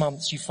 6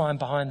 months you find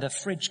behind the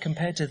fridge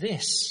compared to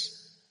this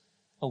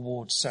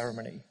awards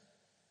ceremony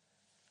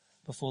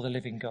before the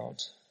living God.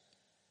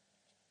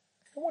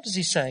 And what does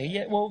he say?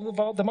 Yeah,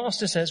 well, the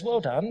master says, well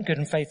done, good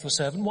and faithful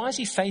servant. Why is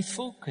he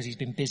faithful? Because he's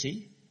been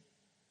busy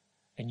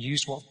and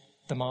used what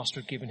the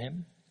master had given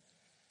him.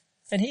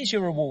 And here's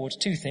your reward,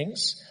 2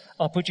 things.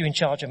 I'll put you in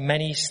charge of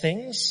many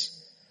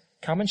things.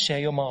 Come and share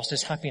your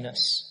master's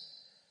happiness.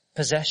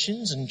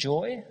 Possessions and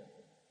joy.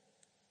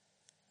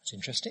 That's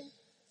interesting.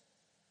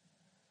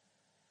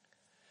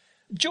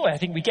 Joy, I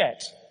think we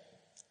get.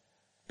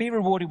 Be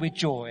rewarded with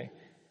joy.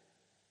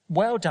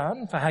 Well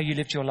done for how you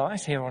lived your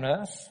life here on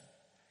earth.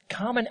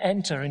 Come and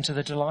enter into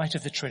the delight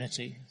of the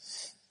Trinity.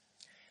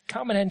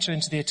 Come and enter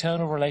into the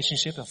eternal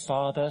relationship of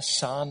Father,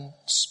 Son,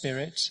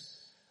 Spirit,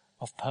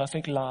 of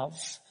perfect love.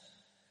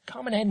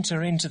 Come and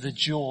enter into the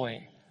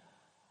joy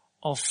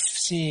of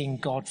seeing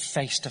God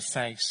face to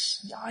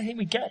face. Yeah, I think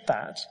we get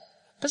that.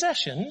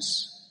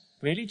 Possessions?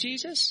 Really,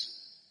 Jesus?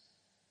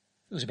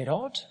 It was a bit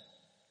odd.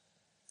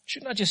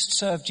 Shouldn't I just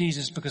serve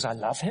Jesus because I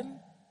love him?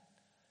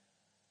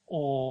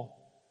 Or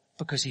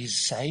because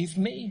he's saved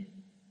me?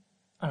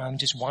 And I'm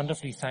just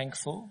wonderfully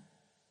thankful.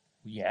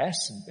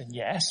 Yes, and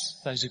yes,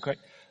 those are great.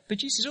 But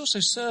Jesus also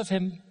serve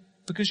him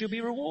because you'll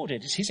be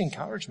rewarded. It's his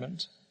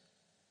encouragement.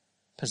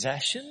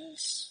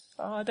 Possessions?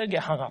 Oh, don't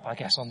get hung up, I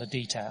guess, on the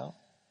detail.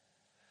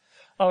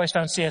 I always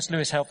found C.S.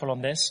 Lewis helpful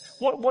on this.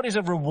 What is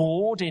a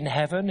reward in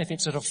heaven if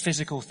it's sort of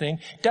physical thing?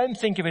 Don't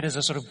think of it as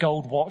a sort of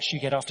gold watch you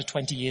get after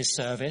 20 years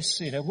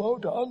service. Well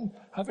done,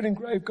 have an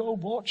engraved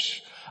gold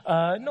watch.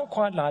 Not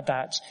quite like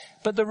that.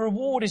 But the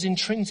reward is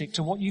intrinsic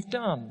to what you've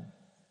done.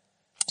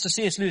 So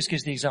C.S. Lewis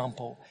gives the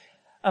example.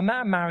 A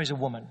man marries a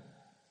woman.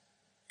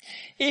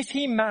 If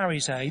he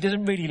marries her, he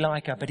doesn't really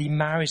like her, but he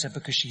marries her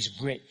because she's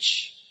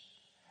rich.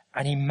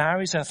 And he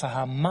marries her for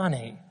her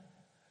money.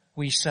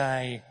 We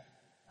say,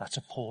 that's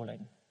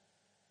appalling.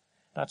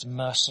 That's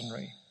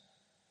mercenary.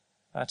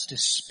 That's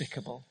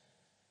despicable.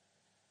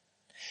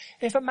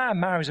 If a man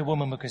marries a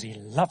woman because he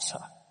loves her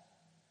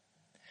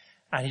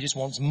and he just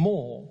wants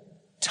more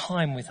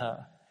time with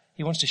her,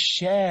 he wants to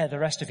share the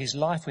rest of his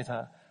life with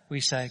her,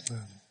 we say,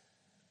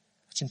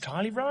 that's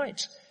entirely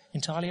right,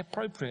 entirely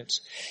appropriate.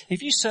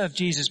 If you serve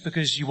Jesus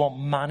because you want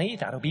money,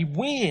 that'll be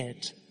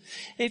weird.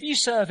 If you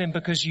serve him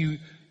because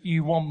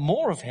you want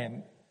more of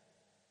him,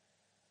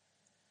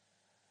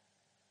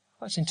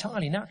 that's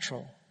entirely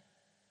natural.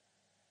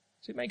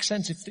 So it makes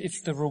sense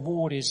if the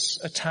reward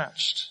is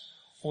attached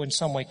or in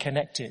some way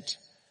connected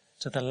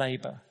to the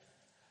labor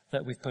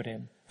that we've put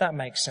in. That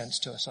makes sense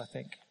to us, I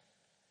think.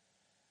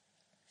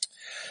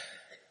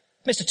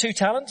 Mr. 2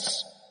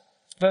 talents,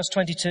 verse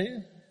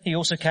 22. He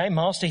also came,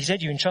 Master, he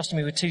said, you entrusted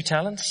me with 2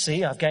 talents.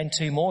 See, I've gained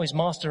 2 more. His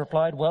master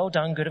replied, well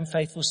done, good and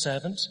faithful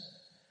servant.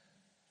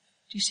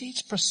 Do you see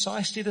it's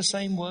precisely the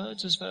same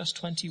words as verse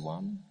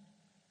 21?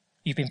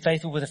 You've been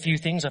faithful with a few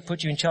things. I've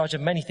put you in charge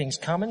of many things.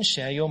 Come and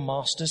share your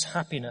master's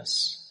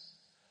happiness.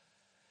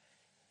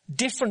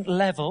 Different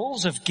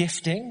levels of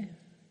gifting,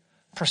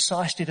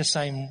 precisely the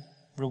same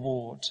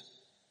reward.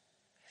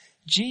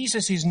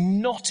 Jesus is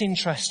not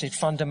interested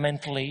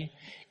fundamentally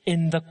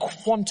in the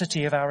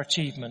quantity of our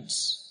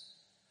achievements,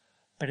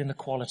 but in the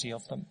quality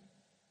of them.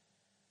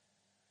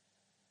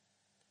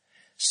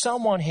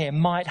 Someone here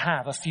might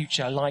have a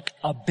future like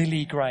a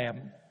Billy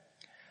Graham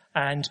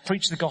and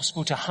preach the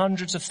gospel to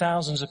hundreds of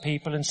thousands of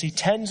people and see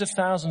tens of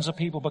thousands of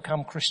people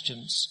become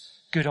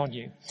Christians. Good on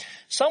you.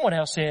 Someone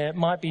else here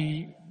might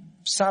be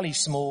Sally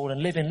Small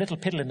and live in Little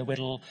Piddle in the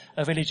Whittle,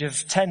 a village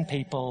of 10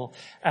 people,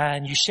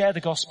 and you share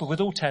the gospel with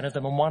all 10 of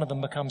them and one of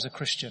them becomes a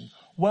Christian.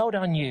 Well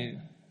done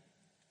you.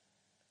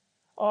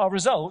 Our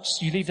results,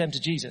 you leave them to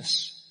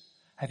Jesus.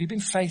 Have you been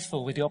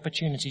faithful with the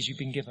opportunities you've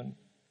been given?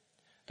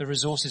 The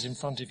resources in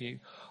front of you.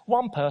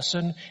 One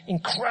person,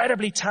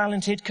 incredibly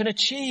talented, can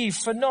achieve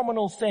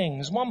phenomenal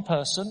things. One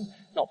person,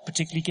 not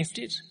particularly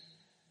gifted,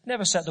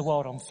 never set the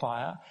world on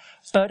fire.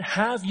 But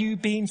have you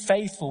been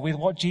faithful with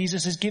what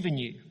Jesus has given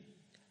you?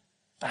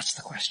 That's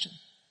the question.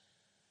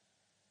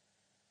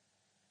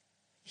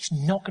 He's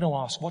not going to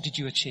ask, what did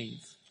you achieve?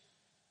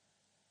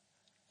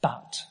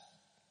 But,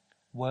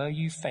 were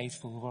you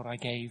faithful with what I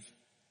gave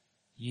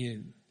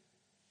you?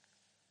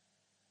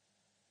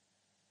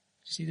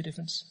 See the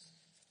difference?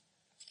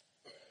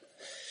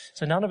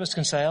 So none of us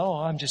can say, oh,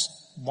 I'm just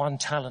 1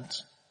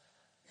 talent.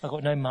 I've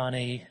got no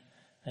money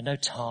and no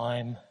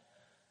time.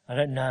 I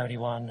don't know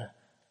anyone.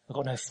 I've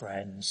got no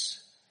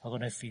friends. I've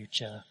got no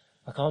future.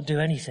 I can't do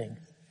anything.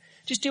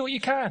 Just do what you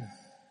can.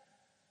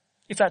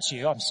 If that's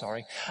you, I'm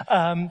sorry.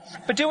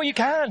 But do what you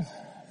can.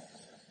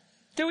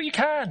 Do what you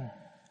can.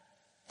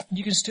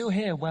 You can still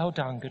hear, well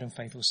done, good and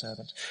faithful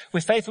servant.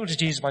 We're faithful to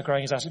Jesus by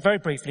growing his asset. Very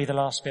briefly, the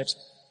last bit.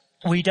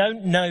 We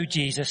don't know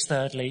Jesus,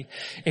 thirdly,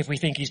 if we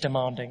think he's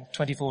demanding.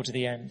 24 to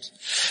the end.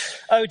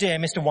 Oh dear,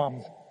 Mr.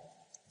 1.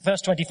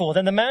 Verse 24,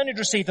 then the man who'd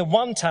received the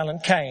 1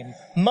 talent came.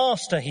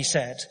 Master, he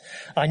said,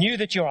 I knew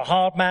that you're a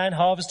hard man,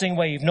 harvesting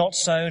where you've not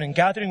sown and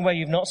gathering where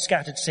you've not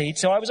scattered seed.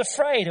 So I was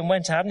afraid and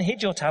went out and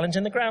hid your talent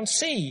in the ground.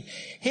 See,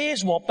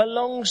 here's what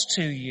belongs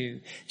to you.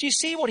 Do you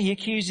see what he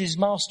accuses his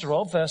master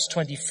of? Verse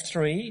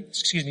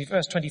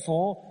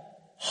 24.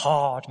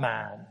 Hard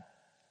man.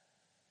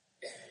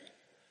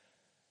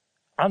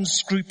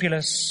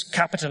 Unscrupulous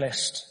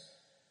capitalist.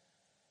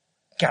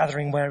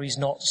 Gathering where he's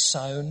not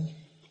sown.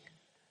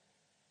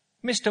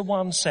 Mr.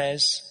 1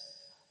 says,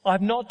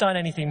 I've not done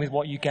anything with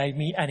what you gave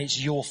me and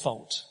it's your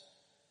fault.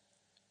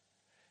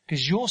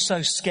 Because you're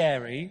so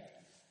scary,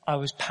 I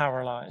was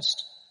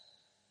paralyzed.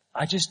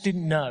 I just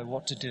didn't know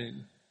what to do.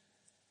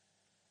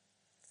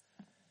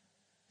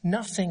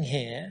 Nothing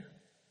here.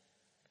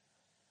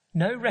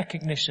 No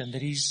recognition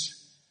that he's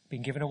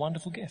been given a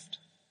wonderful gift.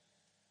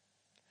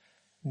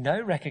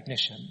 No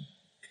recognition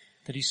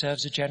that he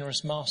serves a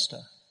generous master.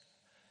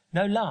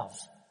 No love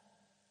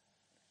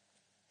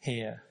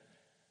here.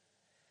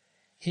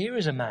 Here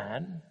is a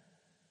man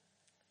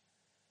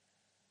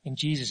in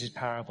Jesus'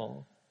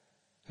 parable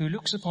who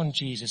looks upon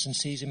Jesus and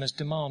sees him as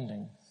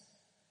demanding.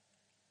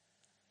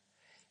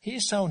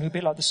 Here's someone who, a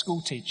bit like the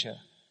school teacher,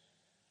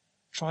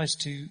 tries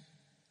to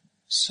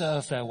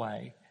serve their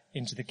way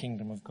into the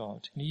kingdom of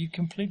God. You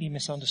completely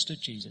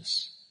misunderstood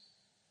Jesus.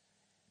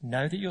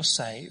 Know that you're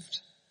saved,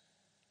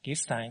 give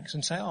thanks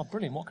and say, oh,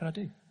 brilliant, what can I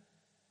do?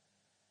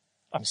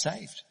 I'm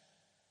saved.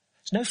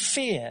 There's no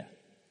fear.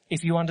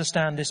 If you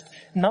understand this,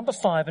 number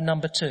 5 and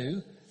number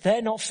 2,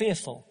 they're not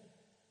fearful.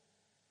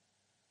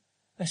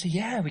 They say,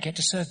 yeah, we get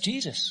to serve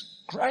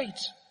Jesus. Great.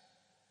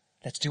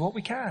 Let's do what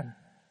we can.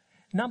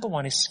 Number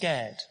one is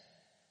scared,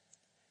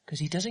 because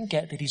he doesn't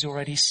get that he's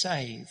already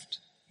saved.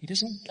 He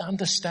doesn't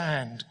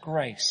understand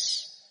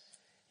grace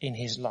in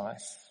his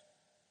life.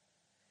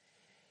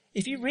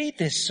 If you read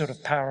this sort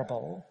of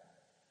parable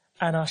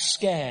and are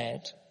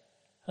scared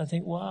and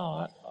think,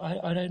 wow,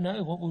 I don't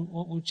know, what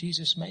will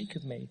Jesus make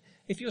of me?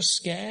 If you're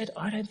scared,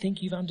 I don't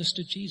think you've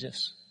understood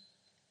Jesus.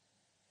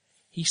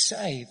 He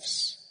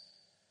saves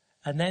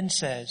and then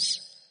says,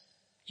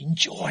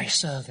 enjoy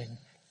serving.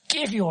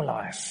 Give your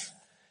life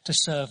to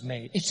serve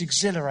me. It's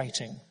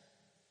exhilarating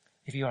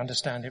if you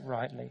understand it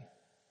rightly.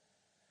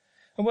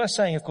 And we're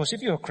saying, of course,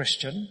 if you're a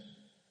Christian,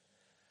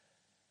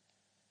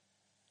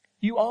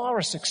 you are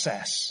a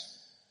success.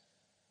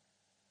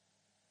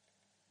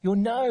 You're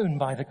known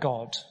by the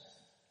God.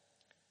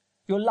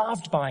 You're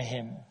loved by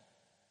him.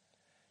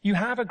 You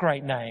have a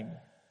great name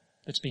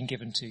that's been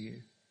given to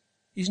you.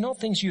 These are not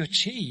things you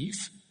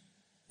achieve.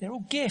 They're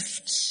all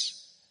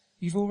gifts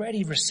you've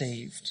already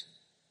received.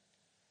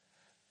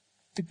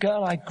 The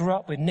girl I grew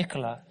up with,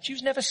 Nicola, she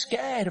was never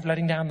scared of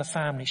letting down the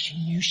family. She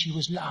knew she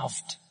was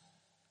loved.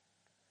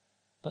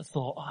 But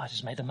thought, I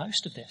just made the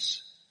most of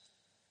this.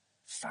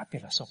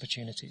 Fabulous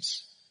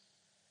opportunities.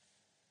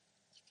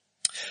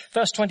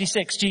 Verse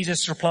 26,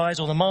 Jesus replies,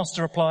 or the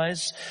master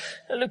replies,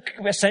 look,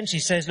 essentially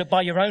says, look,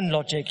 by your own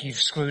logic, you've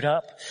screwed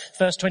up.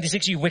 Verse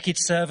 26, you wicked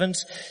servant.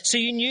 So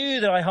you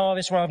knew that I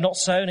harvest where I have not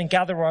sown and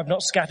gather where I have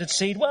not scattered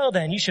seed. Well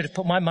then, you should have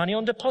put my money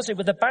on deposit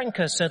with the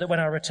banker so that when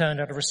I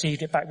returned, I'd have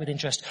received it back with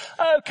interest.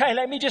 Okay,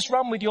 let me just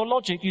run with your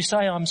logic. You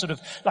say I'm sort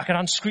of like an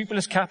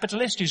unscrupulous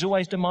capitalist who's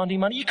always demanding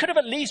money. You could have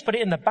at least put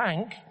it in the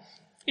bank.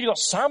 You got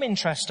some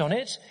interest on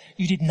it.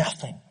 You did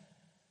nothing.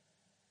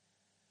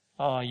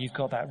 You've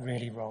got that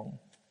really wrong.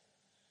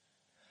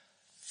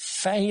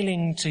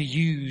 Failing to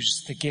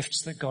use the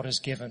gifts that God has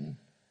given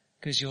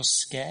because you're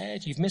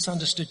scared, you've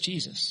misunderstood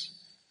Jesus.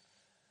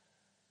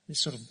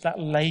 That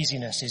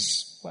laziness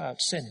is,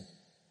 it's sin.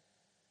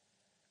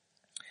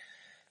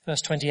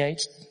 Verse 28,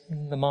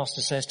 the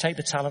master says, take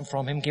the talent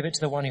from him, give it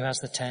to the one who has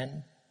the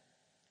 10.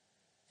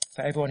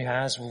 For everyone who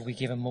has will be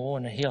given more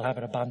and he'll have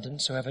an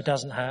abundance. Whoever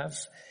doesn't have,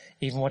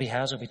 even what he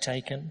has will be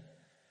taken.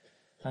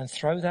 And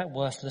throw that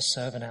worthless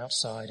servant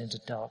outside into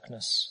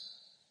darkness.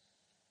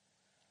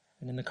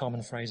 And in the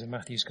common phrase of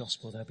Matthew's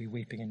gospel, there'll be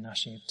weeping and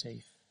gnashing of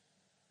teeth.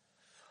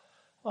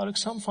 Look,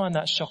 some find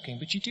that shocking,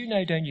 but you do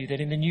know, don't you, that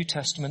in the New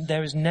Testament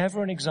there is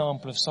never an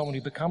example of someone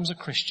who becomes a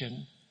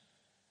Christian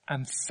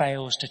and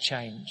fails to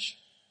change.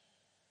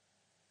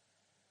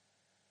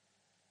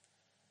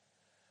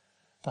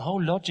 The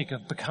whole logic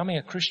of becoming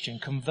a Christian,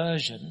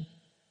 conversion,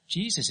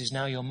 Jesus is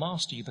now your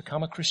master. You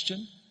become a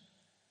Christian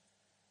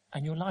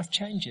and your life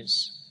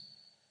changes.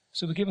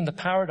 So we're given the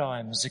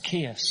paradigm,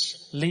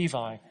 Zacchaeus,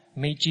 Levi,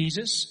 meet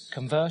Jesus,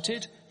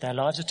 converted, their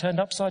lives are turned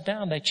upside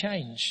down, they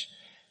change.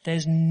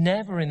 There's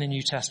never in the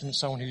New Testament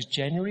someone who's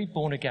genuinely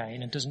born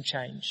again and doesn't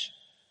change.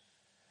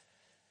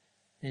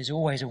 There's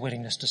always a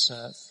willingness to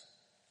serve.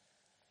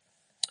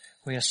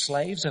 We are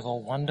slaves of a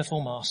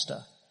wonderful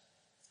master.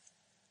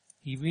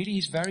 He really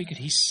is very good.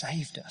 He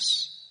saved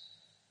us.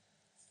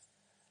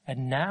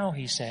 And now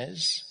he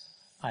says,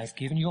 I've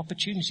given you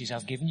opportunities.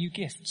 I've given you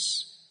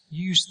gifts.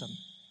 Use them.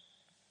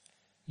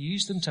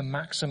 Use them to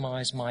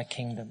maximize my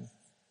kingdom.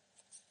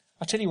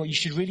 I tell you what, you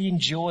should really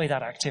enjoy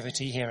that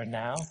activity here and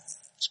now.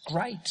 It's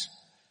great.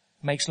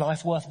 Makes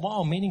life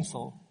worthwhile,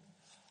 meaningful.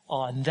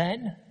 And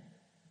then,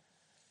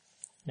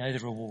 know the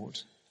reward.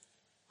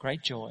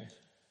 Great joy.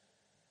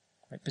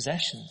 Great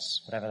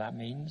possessions, whatever that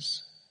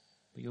means.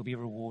 But you'll be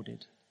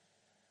rewarded.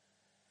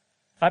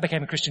 I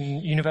became a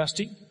Christian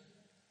university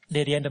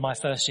near the end of my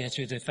first year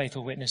through the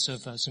faithful witness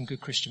of some good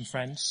Christian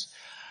friends.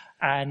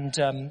 And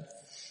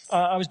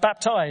I was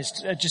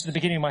baptized just at the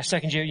beginning of my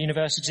second year at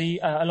university,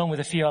 along with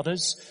a few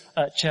others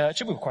at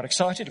church. And we were quite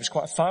excited. It was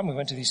quite fun. We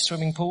went to these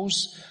swimming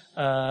pools,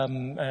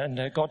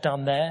 and got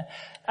down there.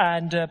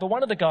 But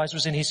one of the guys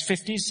was in his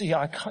 50s.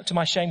 I, to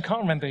my shame,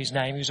 can't remember his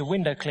name. He was a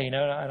window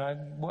cleaner, and I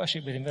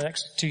worshipped with him for the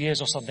next 2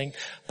 years or something.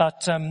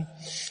 But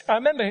I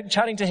remember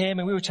chatting to him,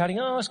 and we were chatting,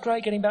 it's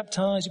great getting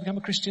baptized. You become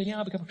a Christian? Yeah,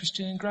 I become a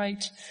Christian.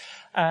 Great.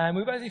 And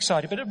we were both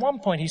excited. But at one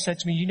point he said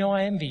to me,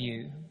 I envy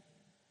you.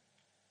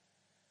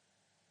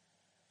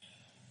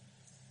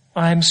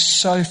 I am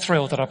so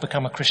thrilled that I've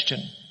become a Christian.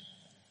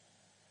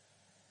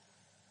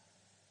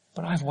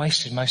 But I've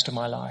wasted most of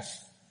my life.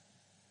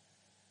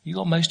 You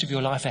got most of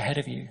your life ahead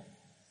of you.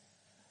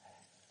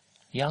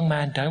 Young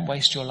man, don't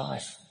waste your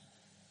life.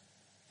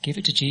 Give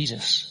it to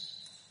Jesus.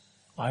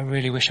 I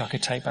really wish I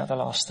could take back the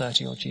last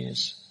 30 odd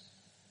years.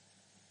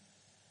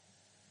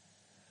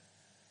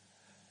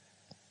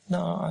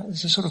 No,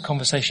 it's a sort of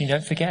conversation you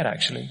don't forget,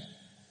 actually.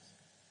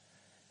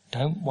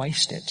 Don't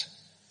waste it.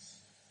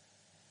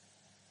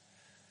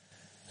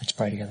 Let's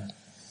pray together.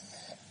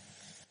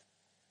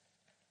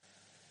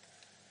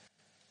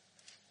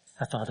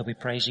 Our Father, we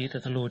praise you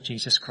that the Lord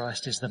Jesus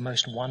Christ is the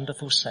most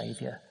wonderful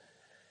Saviour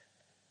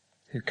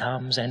who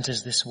has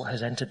entered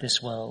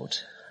this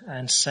world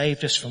and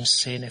saved us from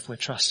sin if we're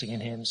trusting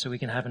in him, so we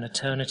can have an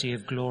eternity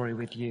of glory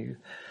with you.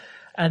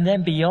 And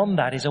then beyond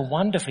that is a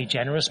wonderfully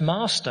generous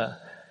master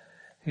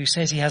who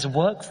says he has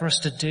work for us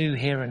to do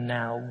here and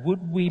now.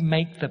 Would we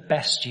make the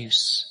best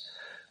use?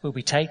 Would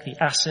we take the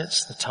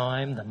assets, the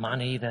time, the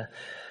money, the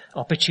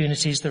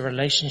opportunities, the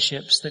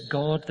relationships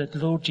that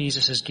Lord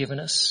Jesus has given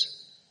us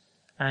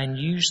and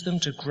use them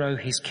to grow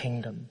his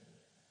kingdom?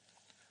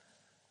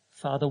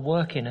 Father,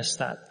 work in us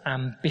that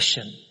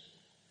ambition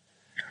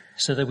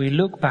so that we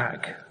look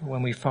back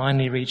when we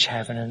finally reach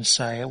heaven and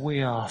say,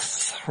 we are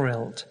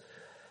thrilled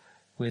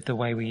with the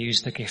way we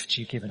use the gifts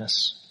you've given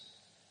us.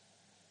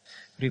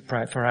 We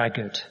pray for our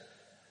good,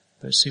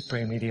 but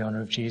supremely the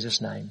honour of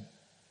Jesus' name.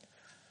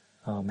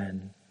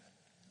 Amen.